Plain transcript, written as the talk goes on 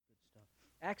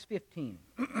Acts 15.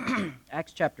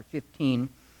 Acts chapter 15.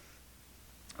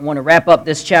 I want to wrap up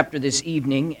this chapter this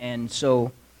evening, and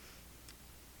so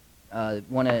I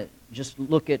want to just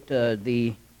look at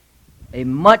a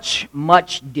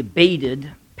much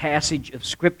debated passage of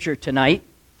Scripture tonight,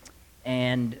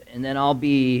 and then I'll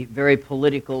be very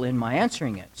political in my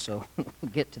answering it. So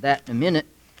we'll get to that in a minute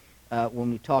when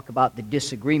we talk about the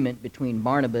disagreement between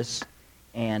Barnabas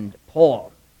and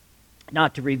Paul. Now,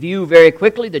 to review very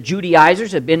quickly, the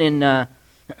Judaizers have been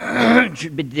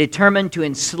determined to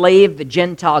enslave the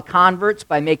Gentile converts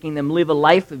by making them live a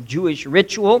life of Jewish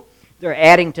ritual. They're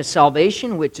adding to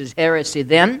salvation, which is heresy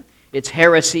then. It's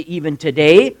heresy even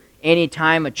today.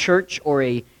 Anytime a church or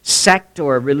a sect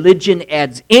or a religion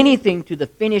adds anything to the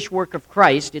finished work of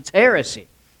Christ, it's heresy.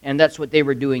 And that's what they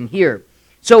were doing here.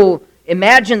 So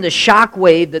imagine the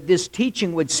shockwave that this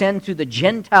teaching would send to the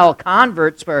Gentile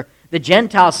converts for the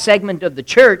Gentile segment of the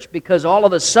church, because all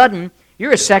of a sudden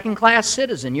you're a second-class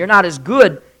citizen. You're not as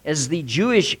good as the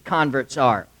Jewish converts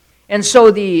are. And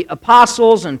so the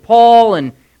apostles and Paul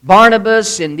and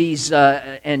Barnabas and these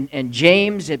and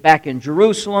James back in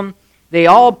Jerusalem, they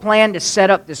all plan to set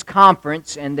up this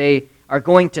conference, and they are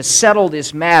going to settle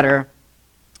this matter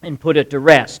and put it to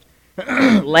rest.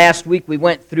 Last week we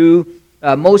went through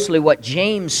mostly what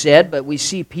James said, but we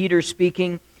see Peter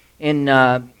speaking in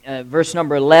verse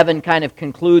number 11 kind of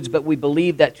concludes, "But we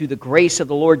believe that through the grace of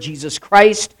the Lord Jesus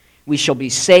Christ we shall be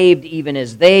saved even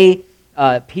as they."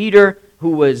 Peter,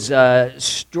 who was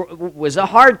a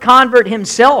hard convert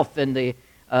himself in the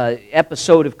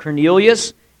episode of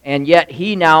Cornelius, and yet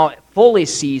he now fully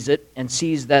sees it and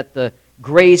sees that the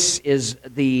grace is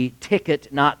the ticket,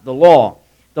 not the law.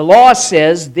 The law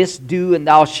says, "This do and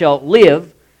thou shalt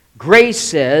live." Grace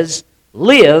says,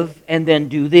 "Live and then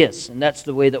do this." And that's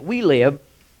the way that we live.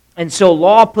 And so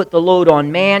law put the load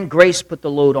on man, grace put the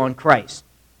load on Christ.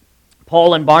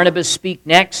 Paul and Barnabas speak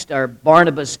next, or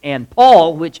Barnabas and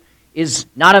Paul, which is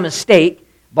not a mistake.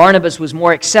 Barnabas was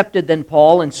more accepted than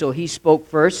Paul, and so he spoke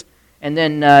first. And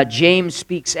then James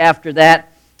speaks after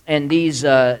that. And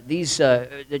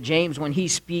James, when he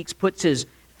speaks, puts his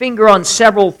finger on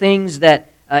several things that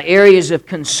areas of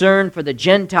concern for the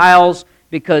Gentiles,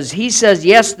 because he says,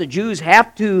 yes, the Jews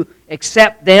have to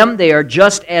accept them. They are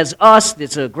just as us.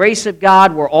 It's a grace of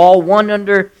God. We're all one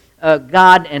under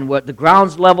God, and what the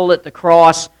ground's level at the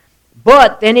cross.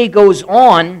 But then he goes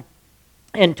on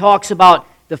and talks about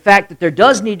the fact that there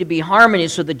does need to be harmony,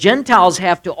 so the Gentiles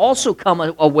have to also come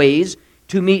a ways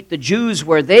to meet the Jews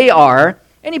where they are.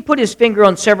 And he put his finger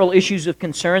on several issues of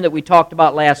concern that we talked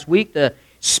about last week. The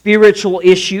spiritual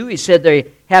issue. He said they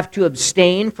have to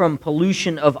abstain from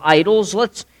pollution of idols.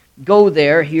 Let's go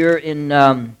there here in,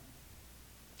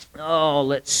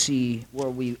 let's see where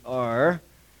we are.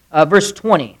 Verse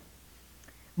 20.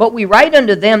 "But we write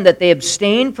unto them that they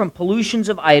abstain from pollutions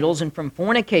of idols and from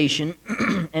fornication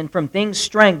and from things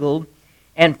strangled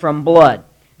and from blood."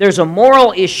 There's a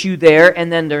moral issue there,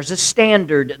 and then there's a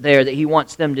standard there that he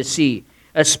wants them to see.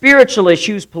 A spiritual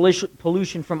issue is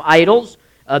pollution from idols.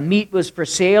 Meat was for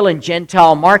sale in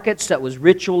Gentile markets that was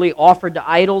ritually offered to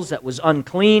idols, that was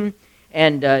unclean,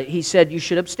 and he said you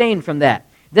should abstain from that.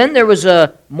 Then there was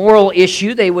a moral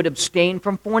issue. They would abstain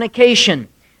from fornication.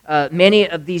 Many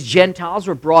of these Gentiles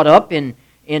were brought up in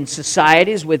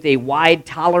societies with a wide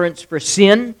tolerance for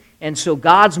sin, and so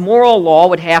God's moral law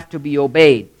would have to be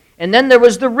obeyed. And then there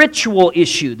was the ritual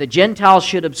issue. The Gentiles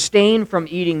should abstain from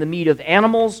eating the meat of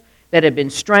animals that had been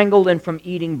strangled and from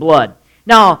eating blood.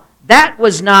 Now, that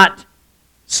was not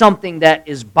something that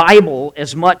is Bible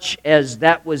as much as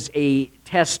that was a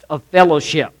test of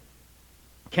fellowship.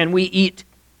 Can we eat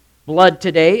blood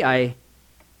today? I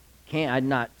can't. I'm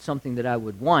not something that I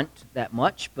would want that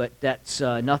much, but that's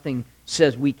nothing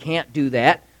says we can't do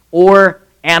that. Or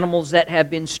animals that have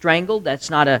been strangled.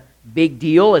 That's not a big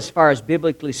deal as far as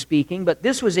biblically speaking, but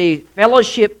this was a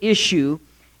fellowship issue,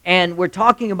 and we're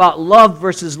talking about love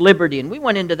versus liberty, and we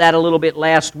went into that a little bit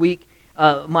last week.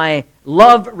 My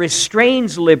love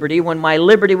restrains liberty when my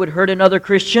liberty would hurt another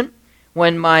Christian,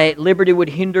 when my liberty would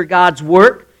hinder God's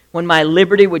work, when my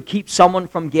liberty would keep someone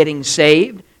from getting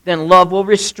saved, then love will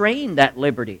restrain that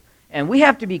liberty. And we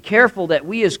have to be careful that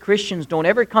we as Christians don't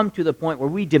ever come to the point where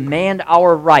we demand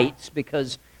our rights,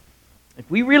 because if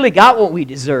we really got what we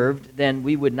deserved, then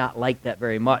we would not like that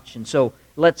very much. And so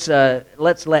let's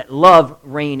let love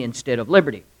reign instead of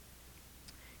liberty.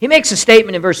 He makes a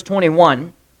statement in verse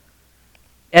 21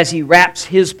 as he wraps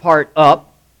his part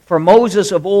up. "For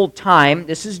Moses of old time,"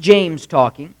 this is James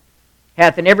talking,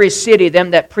 "hath in every city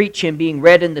them that preach him, being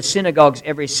read in the synagogues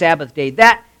every Sabbath day."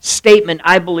 That statement,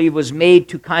 I believe, was made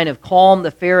to kind of calm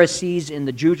the Pharisees in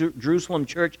the Jerusalem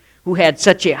church who had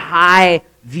such a high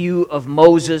view of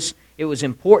Moses. It was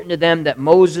important to them that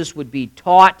Moses would be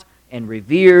taught and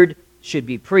revered, should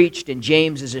be preached, and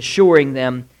James is assuring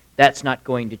them that's not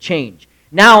going to change.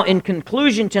 Now, in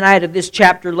conclusion tonight of this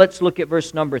chapter, let's look at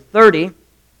verse number 30.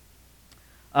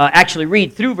 Actually,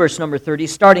 read through verse number 30,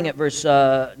 starting at verse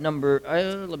let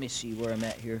me see where I'm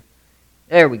at here.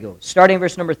 There we go, starting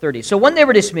verse number 30. So when they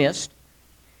were dismissed,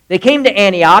 they came to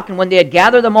Antioch, and when they had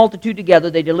gathered the multitude together,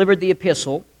 they delivered the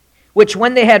epistle, which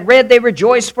when they had read, they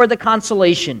rejoiced for the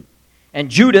consolation. And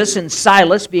Judas and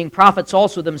Silas, being prophets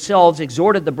also themselves,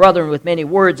 exhorted the brethren with many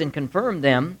words and confirmed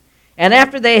them. And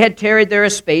after they had tarried there a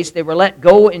space, they were let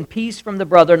go in peace from the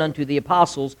brethren unto the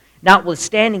apostles.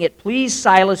 Notwithstanding, it pleased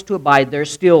Silas to abide there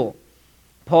still.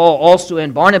 Paul also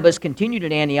and Barnabas continued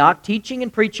at Antioch, teaching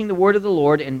and preaching the word of the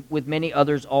Lord, and with many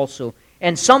others also.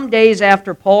 And some days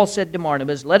after, Paul said to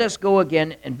Barnabas, Let us go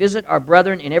again and visit our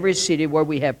brethren in every city where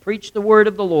we have preached the word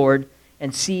of the Lord,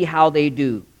 and see how they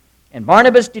do. And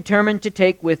Barnabas determined to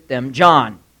take with them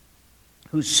John,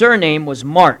 whose surname was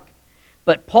Mark.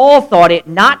 But Paul thought it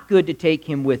not good to take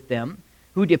him with them,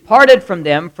 who departed from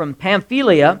them from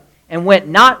Pamphylia, and went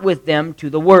not with them to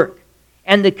the work.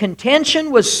 And the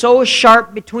contention was so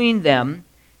sharp between them,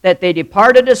 that they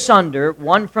departed asunder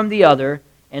one from the other,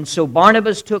 and so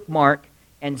Barnabas took Mark,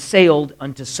 and sailed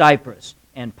unto Cyprus.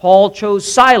 And Paul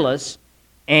chose Silas,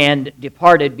 and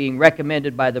departed, being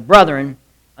recommended by the brethren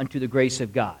unto the grace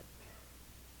of God.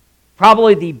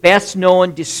 Probably the best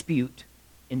known dispute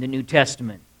in the New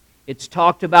Testament. It's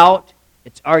talked about,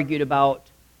 it's argued about,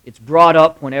 it's brought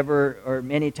up whenever, or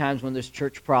many times when there's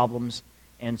church problems.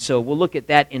 And so we'll look at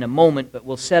that in a moment, but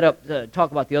we'll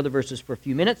talk about the other verses for a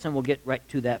few minutes, and we'll get right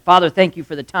to that. Father, thank you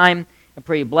for the time. I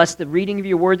pray you bless the reading of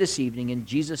your word this evening. In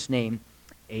Jesus' name,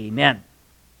 amen.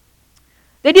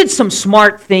 They did some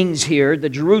smart things here, the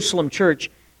Jerusalem church.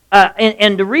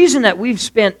 And the reason that we've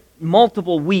spent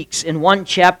multiple weeks in one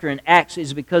chapter in Acts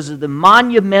is because of the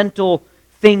monumental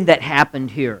thing that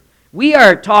happened here. We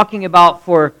are talking about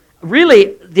for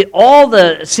really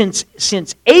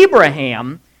since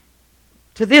Abraham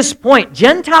to this point,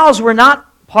 Gentiles were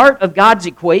not part of God's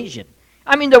equation.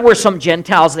 I mean, there were some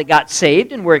Gentiles that got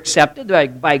saved and were accepted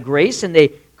by grace, and they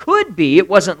could be. It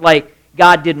wasn't like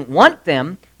God didn't want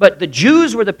them, but the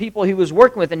Jews were the people he was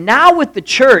working with. And now with the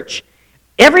church,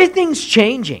 everything's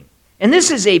changing. And this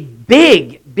is a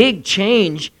big, big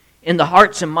change in the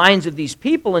hearts and minds of these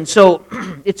people. And so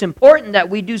it's important that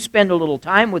we do spend a little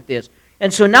time with this.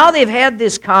 And so now they've had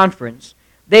this conference.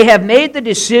 They have made the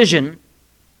decision.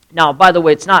 Now, by the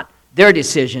way, it's not their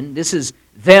decision. This is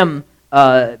them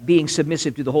being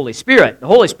submissive to the Holy Spirit. The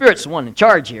Holy Spirit's the one in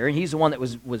charge here, and he's the one that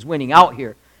was winning out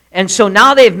here. And so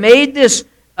now they've made this,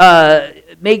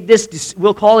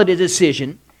 we'll call it a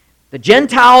decision. The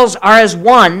Gentiles are as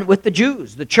one with the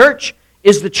Jews. The church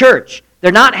is the church.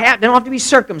 They don't have to be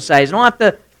circumcised. They don't have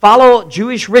to follow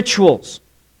Jewish rituals.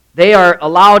 They are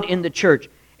allowed in the church.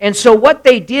 And so what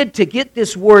they did to get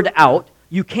this word out,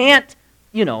 you can't,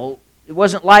 it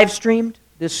wasn't live streamed.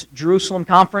 This Jerusalem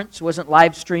conference wasn't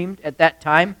live streamed at that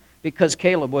time because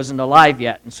Caleb wasn't alive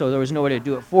yet, and so there was no way to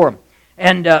do it for him.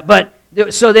 And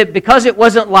because it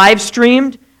wasn't live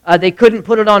streamed, they couldn't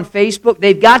put it on Facebook.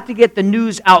 They've got to get the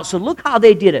news out. So look how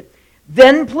they did it.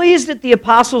 Then pleased it the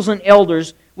apostles and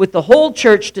elders with the whole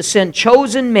church to send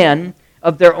chosen men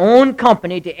of their own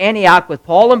company to Antioch with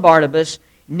Paul and Barnabas,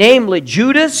 namely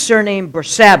Judas, surnamed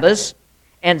Barsabbas,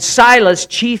 and Silas,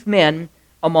 chief men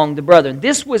among the brethren.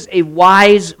 This was a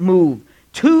wise move.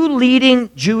 2 leading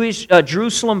Jewish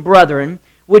Jerusalem brethren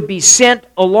would be sent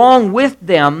along with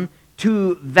them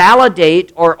to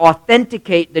validate or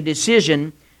authenticate the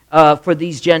decision for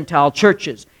these Gentile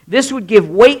churches. This would give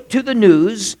weight to the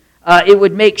news. It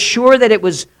would make sure that it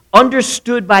was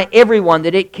understood by everyone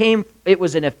that it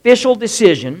was an official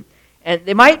decision, and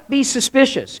they might be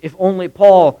suspicious if only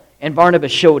Paul and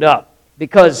Barnabas showed up,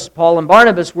 because Paul and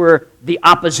Barnabas were the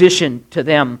opposition to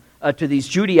them, to these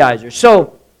Judaizers.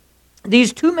 So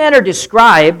these 2 men are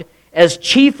described as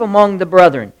chief among the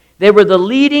brethren. They were the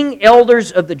leading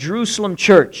elders of the Jerusalem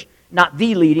church. Not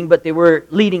the leading, but they were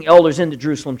leading elders in the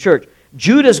Jerusalem church.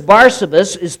 Judas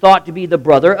Barsabbas is thought to be the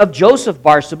brother of Joseph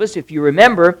Barsabbas. If you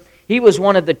remember, he was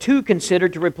one of the 2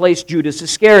 considered to replace Judas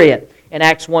Iscariot in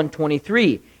Acts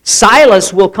 1:23.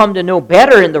 Silas will come to know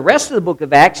better in the rest of the book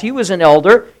of Acts. He was an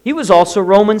elder. He was also a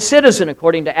Roman citizen,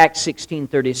 according to Acts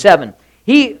 16:37.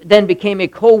 He then became a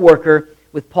co-worker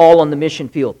with Paul on the mission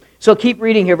field. So keep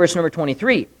reading here, verse number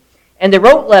 23. And they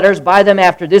wrote letters by them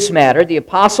after this matter. The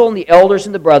apostle and the elders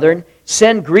and the brethren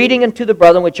send greeting unto the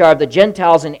brethren which are of the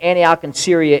Gentiles in Antioch and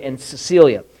Syria and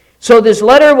Cilicia. So this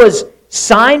letter was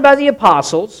signed by the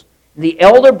apostles, the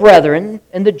elder brethren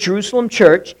in the Jerusalem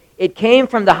church. It came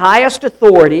from the highest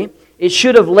authority. It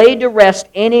should have laid to rest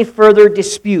any further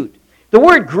dispute. The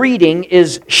word greeting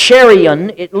is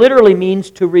sherion. It literally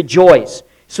means to rejoice.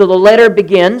 So the letter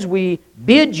begins, we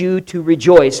bid you to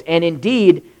rejoice. And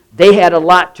indeed, they had a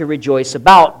lot to rejoice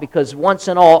about, because once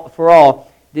and all for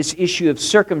all, this issue of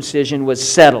circumcision was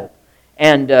settled.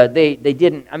 And they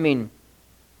didn't,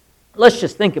 let's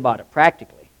just think about it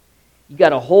practically. You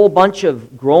got a whole bunch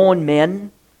of grown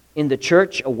men in the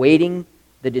church awaiting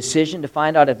the decision to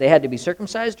find out if they had to be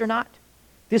circumcised or not.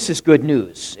 This is good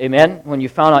news, amen, when you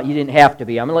found out you didn't have to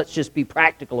be. Let's just be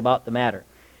practical about the matter.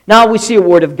 Now we see a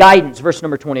word of guidance, verse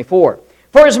number 24.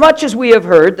 For as much as we have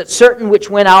heard that certain which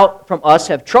went out from us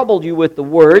have troubled you with the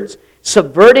words,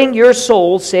 subverting your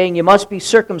souls, saying you must be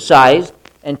circumcised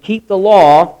and keep the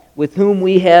law, with whom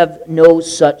we have no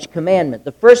such commandment.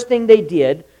 The first thing they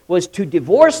did was to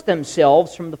divorce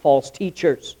themselves from the false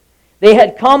teachers. They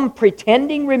had come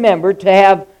pretending, remember, to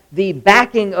have the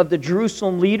backing of the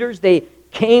Jerusalem leaders. They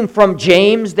came from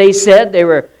James, they said. They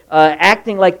were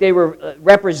acting like they were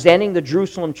representing the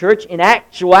Jerusalem church. In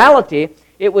actuality,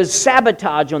 it was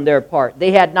sabotage on their part.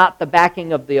 They had not the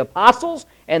backing of the apostles,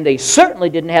 and they certainly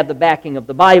didn't have the backing of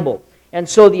the Bible. And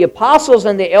so the apostles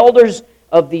and the elders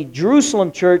of the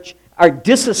Jerusalem church are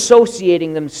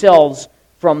disassociating themselves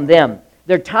from them.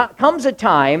 There comes a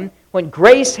time when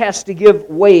grace has to give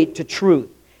way to truth.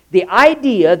 The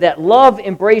idea that love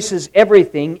embraces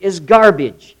everything is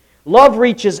garbage. Love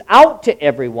reaches out to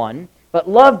everyone, but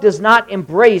love does not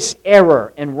embrace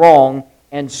error and wrong.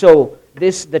 And so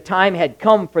the time had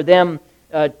come for them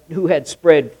who had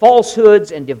spread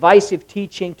falsehoods and divisive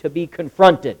teaching to be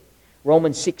confronted.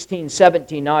 Romans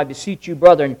 16:17, now I beseech you,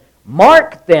 brethren,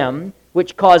 mark them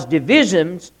which cause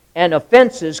divisions and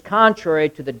offenses contrary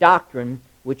to the doctrine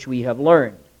which we have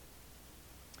learned.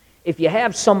 If you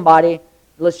have somebody,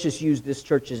 let's just use this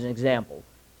church as an example.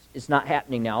 It's not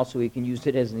happening now, so we can use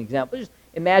it as an example. Just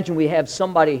imagine we have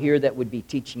somebody here that would be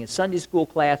teaching a Sunday school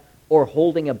class or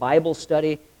holding a Bible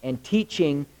study and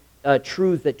teaching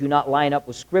truths that do not line up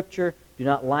with Scripture, do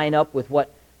not line up with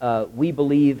what we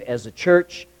believe as a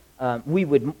church. We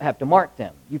would have to mark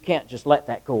them. You can't just let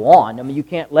that go on. You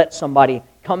can't let somebody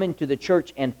come into the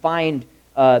church and find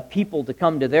people to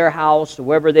come to their house or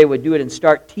wherever they would do it and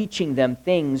start teaching them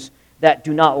things that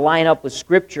do not line up with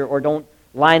Scripture or don't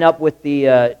line up with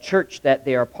the church that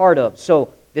they are part of.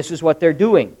 So this is what they're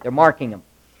doing. They're marking them.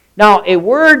 Now, a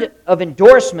word of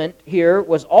endorsement here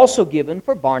was also given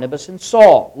for Barnabas and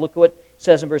Saul. Look what it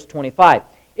says in verse 25.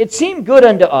 It seemed good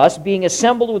unto us, being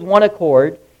assembled with one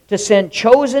accord, to send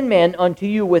chosen men unto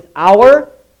you with our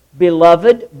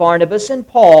beloved Barnabas and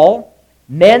Paul,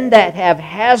 men that have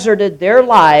hazarded their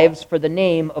lives for the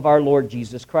name of our Lord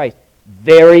Jesus Christ.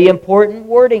 Very important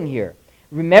wording here.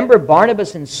 Remember,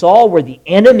 Barnabas and Saul were the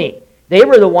enemy. They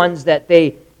were the ones that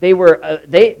they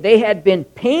had been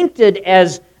painted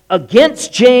as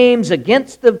against James,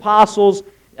 against the apostles,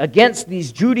 against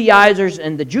these Judaizers,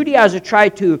 and the Judaizers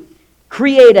tried to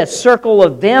create a circle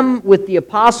of them with the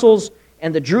apostles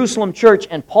and the Jerusalem church,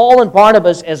 and Paul and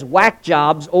Barnabas as whack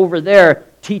jobs over there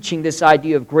teaching this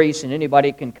idea of grace and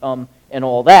anybody can come and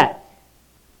all that.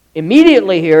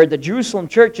 Immediately here, the Jerusalem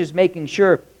church is making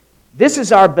sure this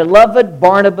is our beloved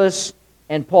Barnabas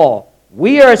and Paul.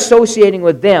 We are associating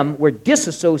with them. We're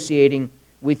disassociating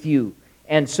with you.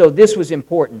 And so this was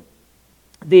important.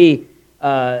 The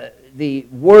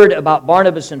word about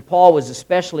Barnabas and Paul was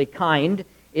especially kind.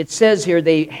 It says here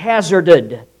they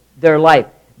hazarded their life.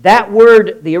 That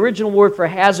word, the original word for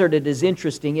hazarded, is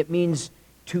interesting. It means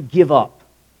to give up.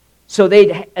 So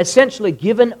they'd essentially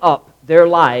given up their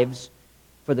lives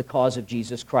for the cause of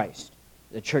Jesus Christ.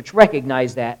 The church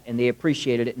recognized that, and they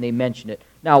appreciated it, and they mentioned it.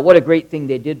 Now, what a great thing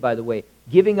they did, by the way.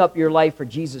 Giving up your life for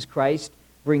Jesus Christ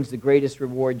brings the greatest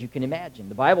reward you can imagine.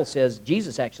 The Bible says,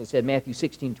 Jesus actually said, Matthew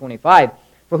 16:25,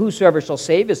 for whosoever shall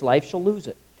save his life shall lose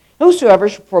it. Whosoever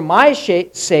for my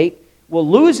sake will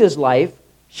lose his life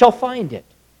shall find it.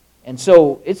 And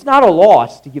so it's not a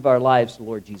loss to give our lives to the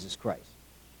Lord Jesus Christ.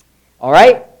 All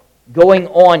right, going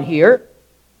on here.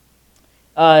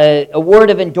 A word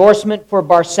of endorsement for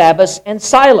Barsabbas and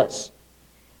Silas.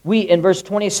 In verse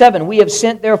 27, we have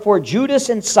sent therefore Judas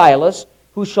and Silas,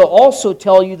 who shall also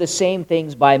tell you the same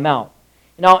things by mouth.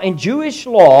 Now, in Jewish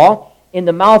law, in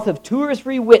the mouth of 2 or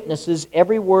 3 witnesses,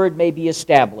 every word may be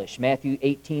established. Matthew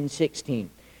 18:16.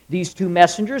 These 2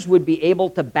 messengers would be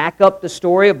able to back up the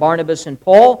story of Barnabas and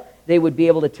Paul. They would be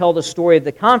able to tell the story of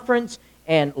the conference,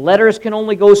 and letters can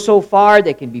only go so far.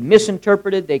 They can be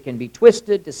misinterpreted. They can be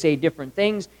twisted to say different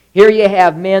things. Here you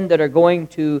have men that are going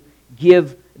to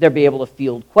they'll be able to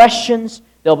field questions.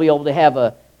 They'll be able to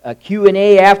have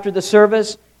Q&A after the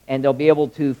service, and they'll be able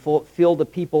to fill the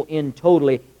people in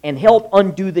totally and help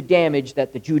undo the damage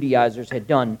that the Judaizers had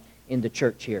done in the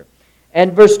church here.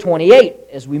 And verse 28,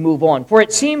 as we move on, "For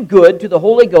it seemed good to the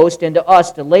Holy Ghost and to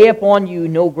us to lay upon you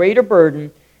no greater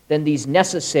burden than these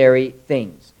necessary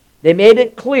things." They made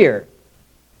it clear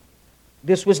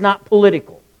this was not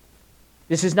political.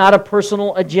 This is not a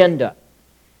personal agenda.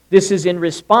 This is in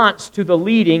response to the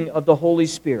leading of the Holy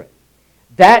Spirit.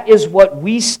 That is what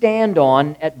we stand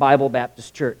on at Bible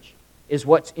Baptist Church, is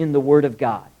what's in the Word of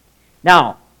God.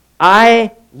 Now,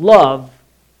 I love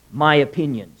my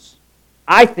opinions.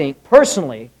 I think,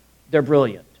 personally, they're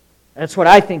brilliant. That's what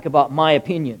I think about my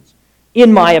opinions.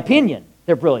 In my opinion,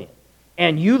 they're brilliant.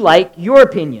 And you like your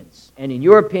opinions. And in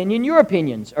your opinion, your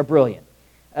opinions are brilliant.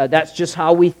 That's just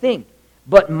how we think.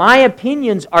 But my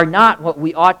opinions are not what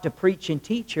we ought to preach and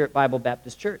teach here at Bible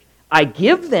Baptist Church. I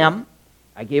give them.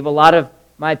 I gave a lot of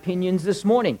my opinions this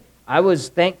morning. I was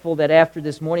thankful that after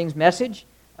this morning's message,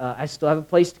 I still have a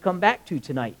place to come back to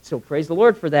tonight. So praise the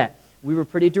Lord for that. We were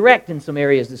pretty direct in some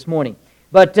areas this morning.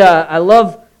 But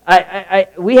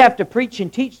we have to preach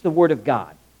and teach the Word of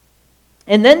God.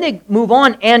 And then they move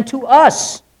on, and to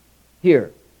us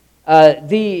here.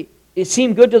 It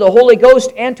seemed good to the Holy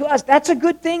Ghost and to us. That's a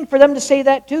good thing for them to say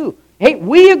that too. Hey,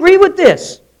 we agree with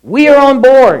this. We are on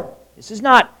board. This is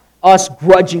not us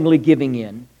grudgingly giving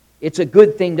in. It's a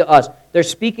good thing to us. They're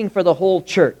speaking for the whole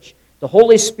church. The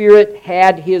Holy Spirit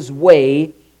had His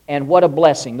way, and what a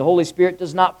blessing. The Holy Spirit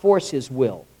does not force His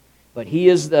will, but He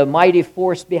is the mighty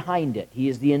force behind it. He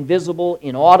is the invisible,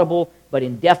 inaudible, but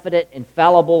indefinite,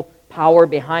 infallible power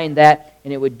behind that.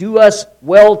 And it would do us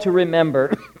well to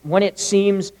remember when it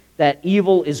seems that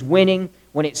evil is winning,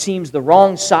 when it seems the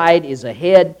wrong side is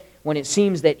ahead, when it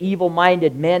seems that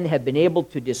evil-minded men have been able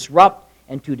to disrupt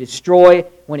and to destroy,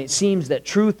 when it seems that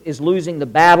truth is losing the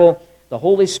battle, the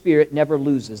Holy Spirit never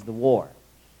loses the war.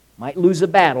 Might lose a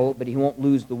battle, but He won't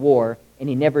lose the war, and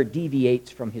He never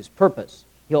deviates from His purpose.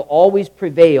 He'll always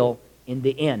prevail in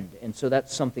the end, and so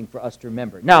that's something for us to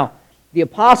remember. Now, the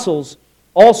apostles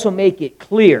also make it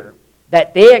clear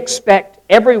that they expect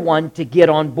everyone to get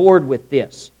on board with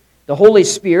this. The Holy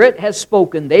Spirit has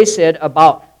spoken, they said,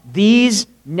 about these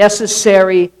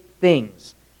necessary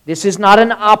things. This is not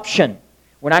an option.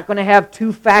 We're not going to have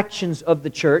two factions of the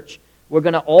church. We're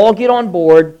going to all get on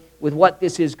board with what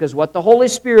this is, because what the Holy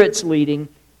Spirit's leading,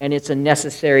 and it's a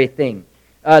necessary thing.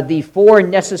 The four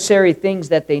necessary things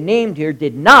that they named here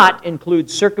did not include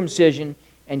circumcision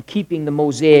and keeping the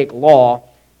Mosaic law,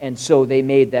 and so they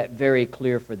made that very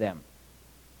clear for them.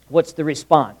 What's the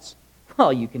response?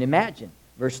 Well, you can imagine.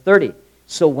 Verse 30,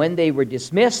 "So when they were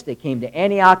dismissed, they came to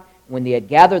Antioch. When they had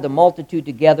gathered the multitude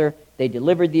together, they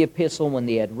delivered the epistle. When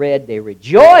they had read, they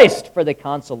rejoiced for the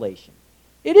consolation."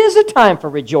 It is a time for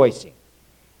rejoicing.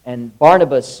 And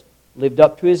Barnabas lived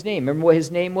up to his name. Remember what his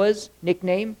name was?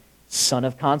 Nickname? Son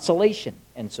of Consolation.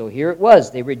 And so here it was.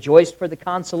 They rejoiced for the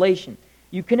consolation.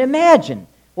 You can imagine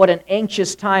what an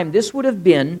anxious time this would have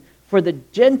been for the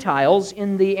Gentiles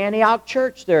in the Antioch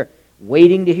church. They're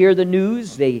waiting to hear the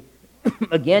news.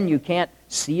 Again, you can't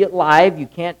see it live. You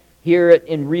can't hear it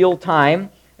in real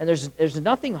time. And there's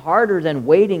nothing harder than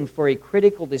waiting for a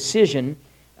critical decision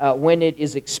when it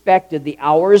is expected. The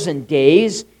hours and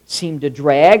days seem to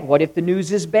drag. What if the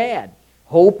news is bad?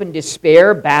 Hope and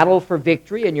despair battle for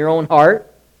victory in your own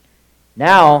heart.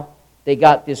 Now they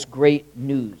got this great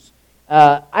news.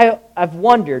 I've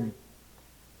wondered,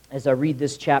 as I read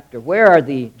this chapter, where are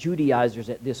the Judaizers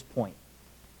at this point?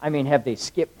 I mean, have they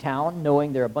skipped town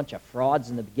knowing they're a bunch of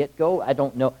frauds in the get-go? I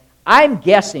don't know. I'm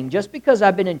guessing, just because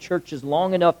I've been in churches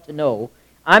long enough to know,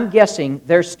 I'm guessing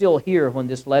they're still here when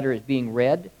this letter is being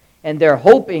read, and they're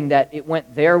hoping that it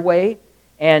went their way,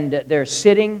 and they're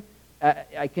sitting.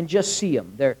 I can just see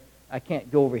them. I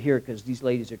can't go over here because these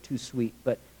ladies are too sweet,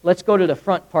 but let's go to the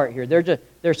front part here.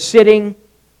 They're sitting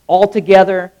all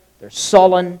together. They're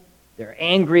sullen. They're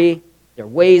angry. Their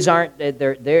ways aren't,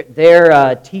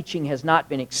 their teaching has not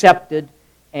been accepted,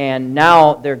 and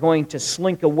now they're going to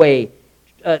slink away.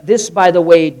 This, by the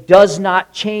way, does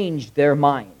not change their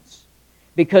minds,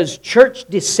 because church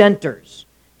dissenters,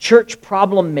 church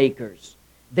problem makers,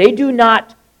 they do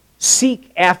not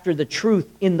seek after the truth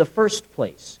in the first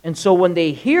place. And so when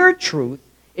they hear truth,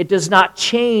 it does not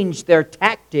change their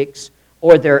tactics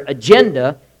or their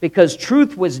agenda, because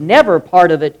truth was never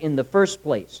part of it in the first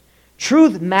place.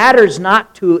 Truth matters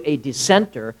not to a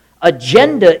dissenter.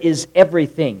 Agenda is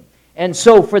everything. And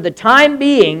so for the time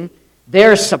being,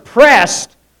 they're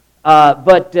suppressed,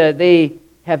 but they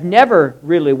have never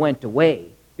really went away,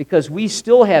 because we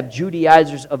still have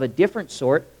Judaizers of a different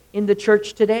sort in the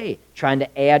church today, trying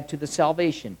to add to the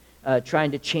salvation.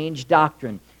 trying to change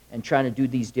doctrine and trying to do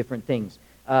these different things.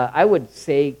 I would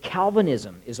say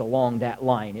Calvinism is along that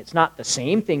line. It's not the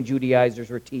same thing Judaizers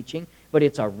were teaching, but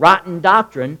it's a rotten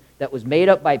doctrine that was made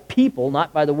up by people,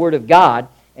 not by the Word of God,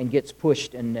 and gets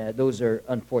pushed, and those are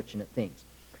unfortunate things.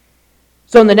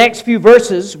 So in the next few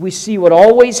verses, we see what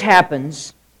always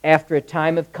happens after a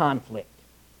time of conflict.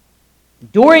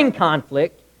 During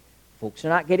conflict, folks are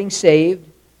not getting saved.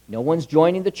 No one's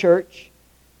joining the church.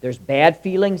 There's bad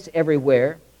feelings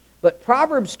everywhere. But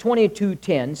Proverbs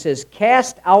 22:10 says,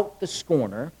 "Cast out the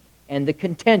scorner, and the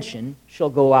contention shall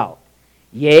go out.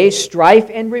 Yea, strife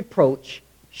and reproach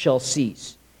shall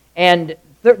cease." And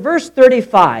verse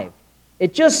 35,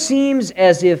 it just seems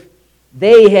as if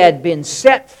they had been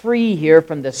set free here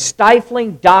from the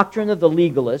stifling doctrine of the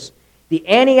legalists. The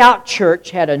Antioch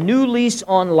church had a new lease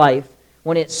on life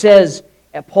when it says,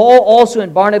 "Paul also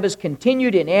and Barnabas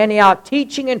continued in Antioch,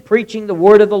 teaching and preaching the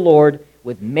word of the Lord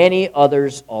with many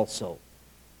others also."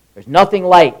 There's nothing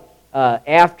like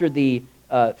after the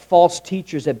false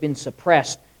teachers have been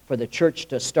suppressed for the church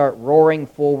to start roaring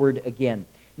forward again.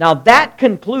 Now that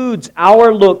concludes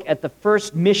our look at the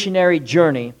first missionary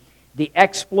journey, the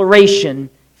exploration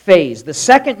phase. The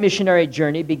second missionary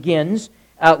journey begins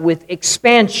with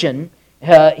expansion.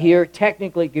 Here,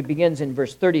 technically, it begins in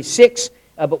verse 36,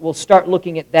 but we'll start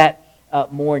looking at that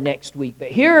more next week. But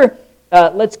here,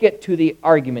 let's get to the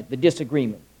argument, the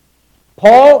disagreement.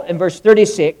 Paul, in verse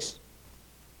 36,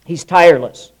 he's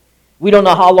tireless. We don't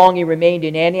know how long he remained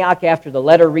in Antioch after the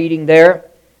letter reading there.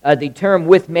 The term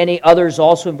 "with many others"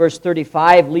 also in verse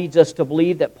 35 leads us to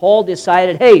believe that Paul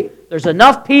decided, hey, there's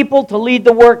enough people to lead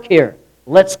the work here.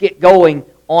 Let's get going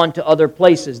on to other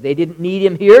places. They didn't need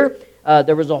him here.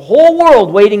 There was a whole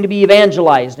world waiting to be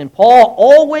evangelized, and Paul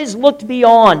always looked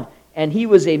beyond, and he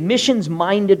was a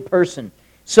missions-minded person.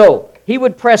 So he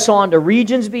would press on to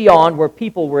regions beyond where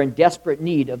people were in desperate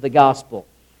need of the gospel.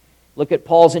 Look at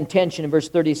Paul's intention in verse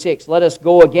 36. "Let us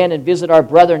go again and visit our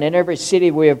brethren in every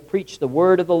city where we have preached the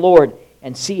word of the Lord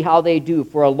and see how they do."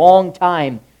 For a long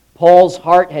time, Paul's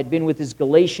heart had been with his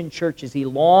Galatian churches. He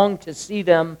longed to see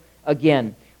them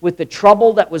again. With the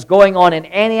trouble that was going on in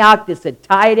Antioch, this had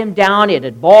tied him down. It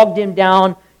had bogged him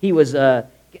down. He was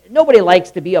nobody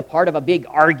likes to be a part of a big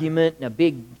argument and a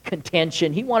big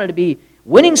contention. He wanted to be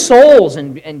winning souls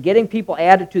and getting people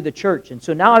added to the church. And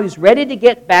so now he was ready to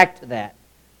get back to that.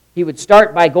 He would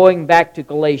start by going back to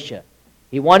Galatia.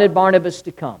 He wanted Barnabas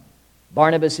to come.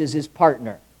 Barnabas is his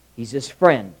partner. He's his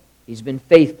friend. He's been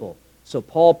faithful. So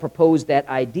Paul proposed that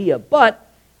idea. But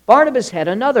Barnabas had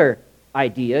another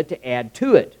idea to add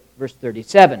to it. Verse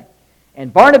 37.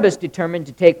 "And Barnabas determined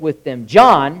to take with them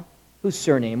John, whose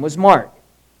surname was Mark,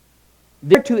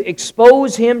 there to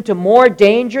expose him to more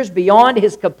dangers beyond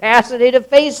his capacity to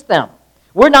face them."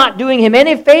 We're not doing him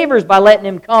any favors by letting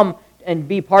him come and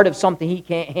be part of something he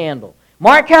can't handle.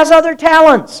 Mark has other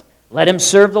talents. Let him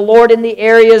serve the Lord in the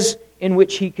areas in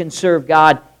which he can serve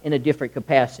God in a different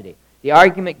capacity. The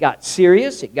argument got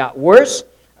serious. It got worse.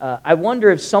 I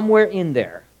wonder if somewhere in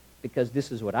there, because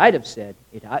this is what I'd have said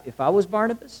if I was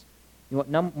Barnabas, you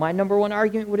know what my number one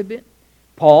argument would have been?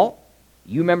 "Paul,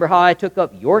 you remember how I took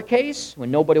up your case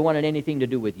when nobody wanted anything to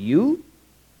do with you?"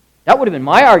 That would have been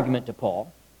my argument to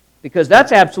Paul, because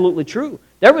that's absolutely true.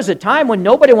 There was a time when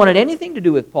nobody wanted anything to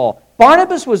do with Paul.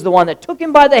 Barnabas was the one that took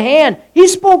him by the hand. He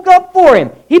spoke up for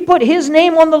him. He put his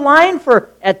name on the line for,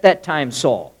 at that time,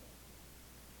 Saul.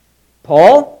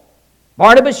 "Paul,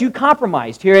 Barnabas, you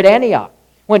compromised here at Antioch.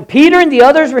 When Peter and the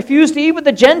others refused to eat with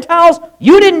the Gentiles,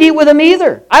 you didn't eat with them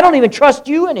either. I don't even trust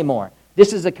you anymore."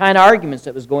 This is the kind of arguments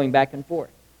that was going back and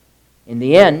forth. In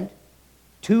the end,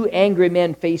 two angry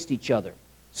men faced each other,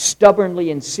 stubbornly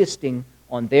insisting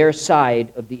on their side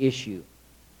of the issue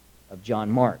of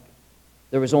John Mark.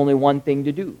 There was only one thing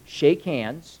to do: shake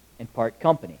hands and part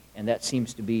company. And that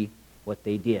seems to be what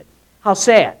they did. How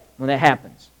sad when that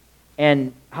happens.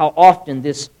 And how often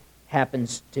this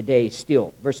happens today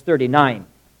still. Verse 39.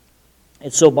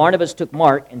 "And so Barnabas took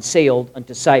Mark and sailed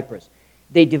unto Cyprus.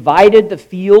 They divided the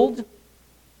field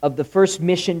of the first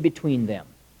mission between them.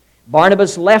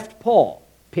 Barnabas left Paul,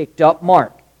 picked up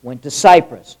Mark, went to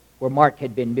Cyprus, where Mark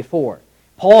had been before.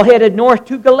 Paul headed north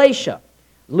to Galatia.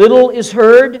 Little is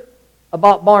heard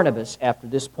about Barnabas after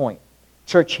this point.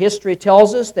 Church history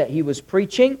tells us that he was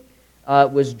preaching.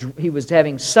 He was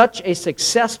having such a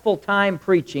successful time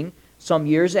preaching some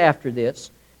years after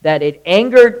this that it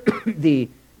angered the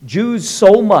Jews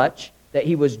so much that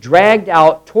he was dragged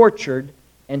out, tortured,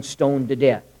 and stoned to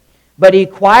death. But he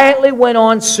quietly went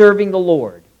on serving the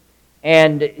Lord.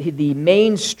 And the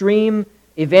mainstream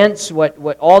events,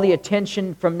 what all the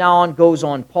attention from now on goes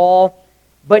on Paul.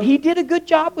 But he did a good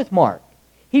job with Mark.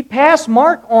 he passed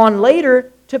Mark on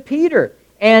later to Peter.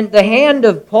 And the hand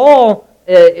of Paul,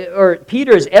 or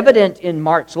Peter, is evident in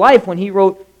Mark's life when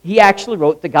he actually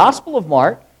wrote the Gospel of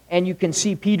Mark, and you can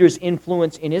see Peter's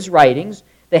influence in his writings.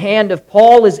 The hand of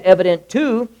Paul is evident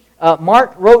too.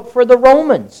 Mark wrote for the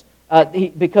Romans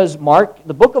because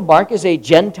the book of Mark is a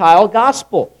Gentile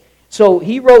gospel. So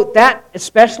he wrote that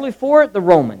especially for the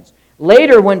Romans.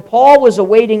 Later, when Paul was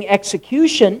awaiting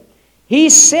execution, he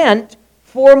sent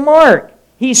for Mark.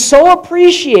 He so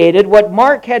appreciated what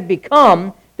Mark had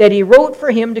become that he wrote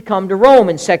for him to come to Rome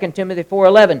in 2 Timothy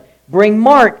 4:11. Bring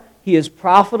Mark, he is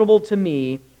profitable to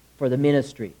me for the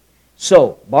ministry.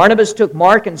 So, Barnabas took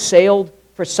Mark and sailed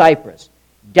for Cyprus.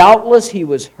 Doubtless he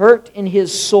was hurt in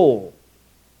his soul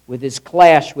with his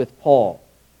clash with Paul.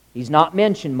 He's not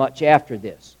mentioned much after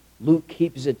this. Luke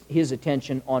keeps his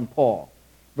attention on Paul.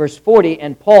 Verse 40,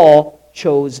 and Paul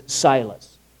chose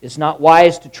Silas. It's not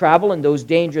wise to travel in those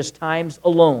dangerous times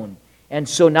alone. And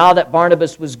so now that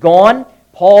Barnabas was gone,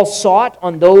 Paul sought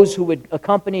on those who would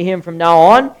accompany him from now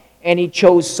on, and he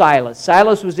chose Silas.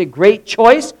 Silas was a great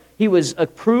choice. He was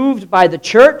approved by the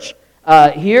church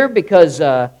here because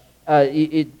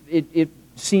it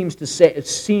seems to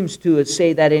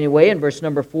say that anyway in verse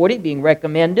number 40, being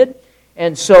recommended.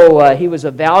 And so he was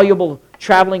a valuable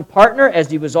traveling partner,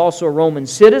 as he was also a Roman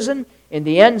citizen. In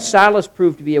the end, Silas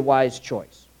proved to be a wise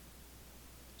choice.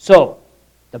 So,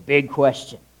 the big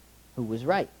question, who was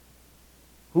right?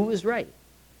 Who was right?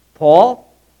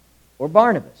 Paul or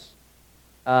Barnabas?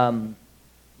 And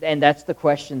that's the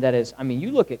question that is,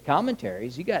 you look at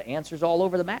commentaries, you got answers all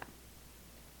over the map.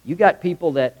 You got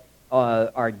people that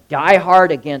are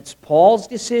diehard against Paul's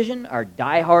decision, are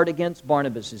diehard against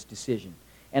Barnabas' decision.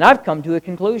 And I've come to a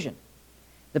conclusion.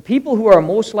 The people who are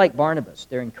most like Barnabas,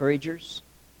 they're encouragers,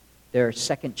 they're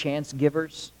second chance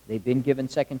givers, they've been given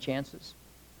second chances.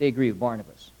 They agree with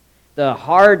Barnabas. The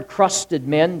hard-crusted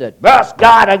men that,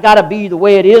 God, I got to be the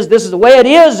way it is, this is the way it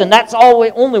is, and that's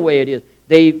the only way it is,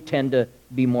 they tend to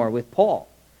be more with Paul.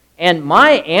 And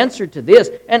my answer to this,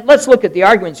 and let's look at the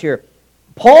arguments here.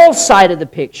 Paul's side of the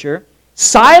picture,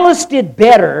 Silas did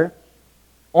better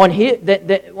on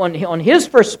his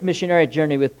first missionary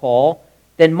journey with Paul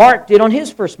than Mark did on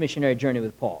his first missionary journey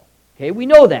with Paul. Okay, we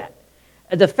know that.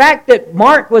 The fact that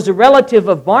Mark was a relative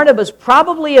of Barnabas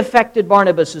probably affected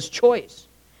Barnabas' choice.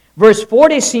 Verse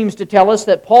 40 seems to tell us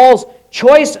that Paul's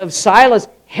choice of Silas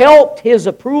helped his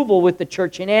approval with the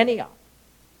church in Antioch.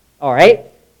 All right,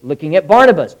 looking at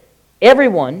Barnabas.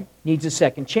 Everyone needs a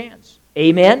second chance.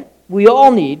 Amen? We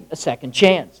all need a second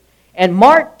chance. And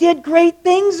Mark did great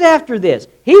things after this.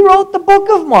 He wrote the book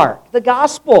of Mark, the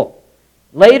gospel.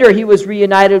 Later, he was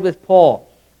reunited with Paul.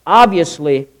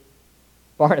 Obviously,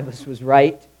 Barnabas was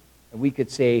right, and we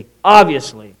could say,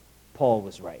 obviously, Paul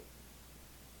was right.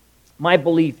 My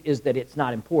belief is that it's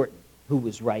not important who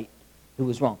was right, who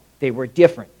was wrong. They were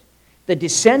different. The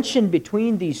dissension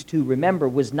between these two, remember,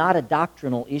 was not a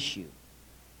doctrinal issue.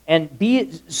 And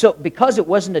because it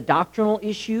wasn't a doctrinal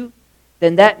issue,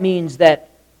 then that means that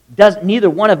neither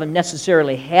one of them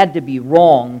necessarily had to be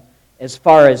wrong as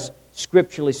far as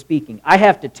scripturally speaking. I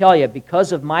have to tell you,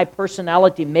 because of my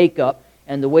personality makeup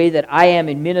and the way that I am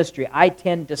in ministry, I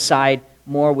tend to side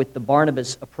more with the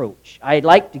Barnabas approach. I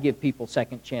like to give people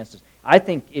second chances. I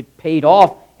think it paid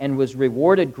off and was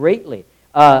rewarded greatly.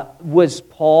 Was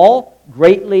Paul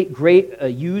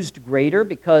used greater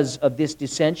because of this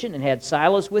dissension and had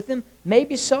Silas with him?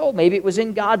 Maybe so. Maybe it was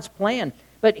in God's plan.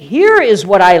 But here is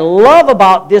what I love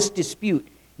about this dispute.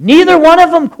 Neither one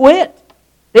of them quit.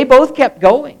 They both kept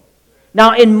going.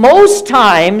 Now, in most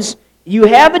times, you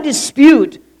have a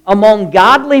dispute among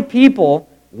godly people,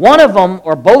 one of them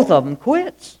or both of them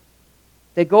quits.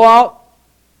 They go out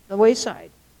the wayside.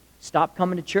 Stop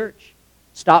coming to church.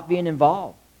 Stop being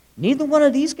involved. Neither one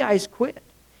of these guys quit.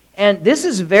 And this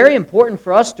is very important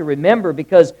for us to remember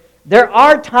because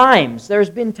there's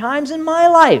been times in my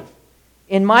life,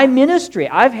 in my ministry,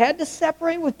 I've had to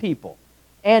separate with people.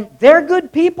 And they're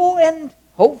good people, and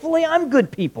hopefully I'm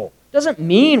good people. Doesn't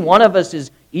mean one of us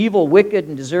is evil, wicked,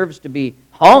 and deserves to be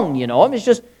hung, It's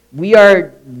just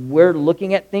we're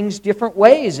looking at things different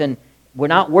ways, and we're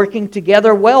not working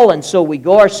together well, and so we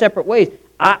go our separate ways.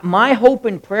 My hope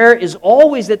and prayer is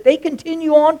always that they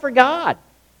continue on for God.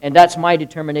 And that's my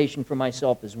determination for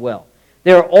myself as well.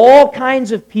 There are all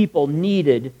kinds of people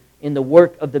needed in the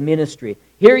work of the ministry.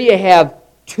 Here you have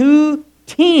two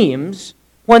teams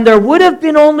when there would have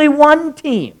been only one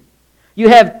team. You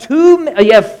have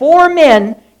 4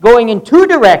 men going in 2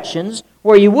 directions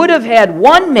where you would have had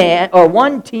one man or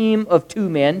one team of 2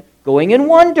 men going in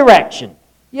one direction.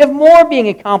 You have more being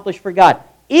accomplished for God.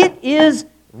 It is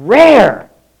rare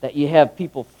that you have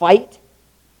people fight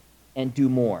and do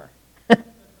more.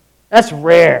 That's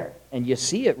rare. And you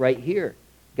see it right here.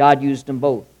 God used them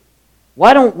both.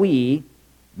 Why don't we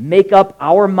make up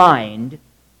our mind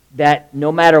that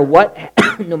no matter what,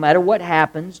 no matter what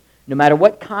happens, no matter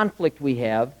what conflict we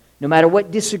have, no matter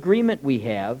what disagreement we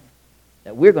have,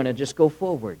 that we're going to just go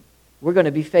forward. We're going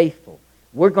to be faithful.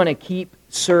 We're going to keep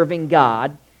serving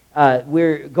God.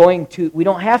 We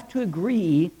don't have to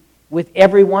agree with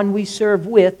everyone we serve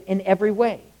with in every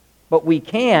way, but we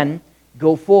can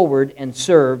go forward and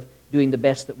serve, doing the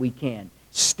best that we can.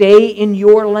 Stay in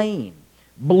your lane.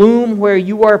 Bloom where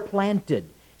you are planted.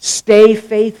 Stay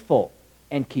faithful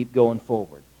and keep going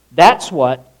forward. That's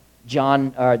what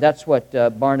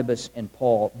Barnabas and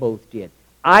Paul both did.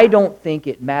 I don't think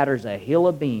it matters a hill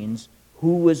of beans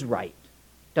who was right.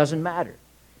 Doesn't matter.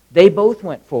 They both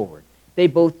went forward. They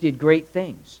both did great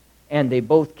things, and they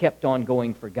both kept on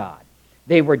going for God.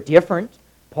 They were different.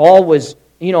 Paul was,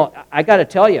 I got to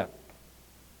tell you,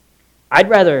 I'd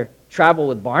rather travel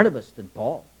with Barnabas than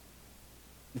Paul.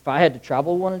 If I had to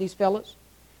travel with one of these fellas.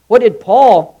 What did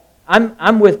Paul?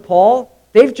 I'm with Paul.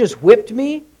 They've just whipped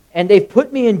me, and they've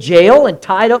put me in jail and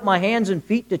tied up my hands and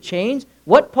feet to chains.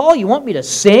 What, Paul? You want me to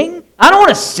sing? I don't want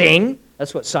to sing.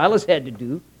 That's what Silas had to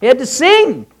do. He had to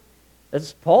sing.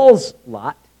 That's Paul's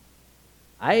lot.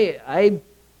 I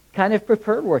kind of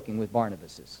preferred working with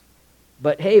Barnabas.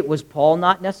 But hey, was Paul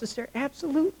not necessary?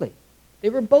 Absolutely. They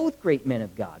were both great men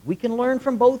of God. We can learn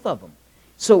from both of them.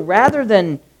 So rather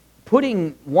than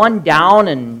putting one down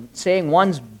and saying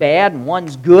one's bad and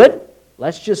one's good,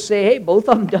 let's just say, hey, both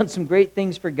of them done some great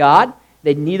things for God.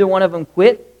 Neither one of them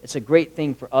quit. It's a great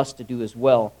thing for us to do as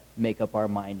well, make up our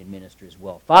mind and minister as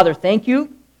well. Father, thank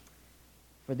you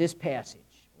for this passage.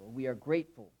 We are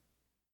grateful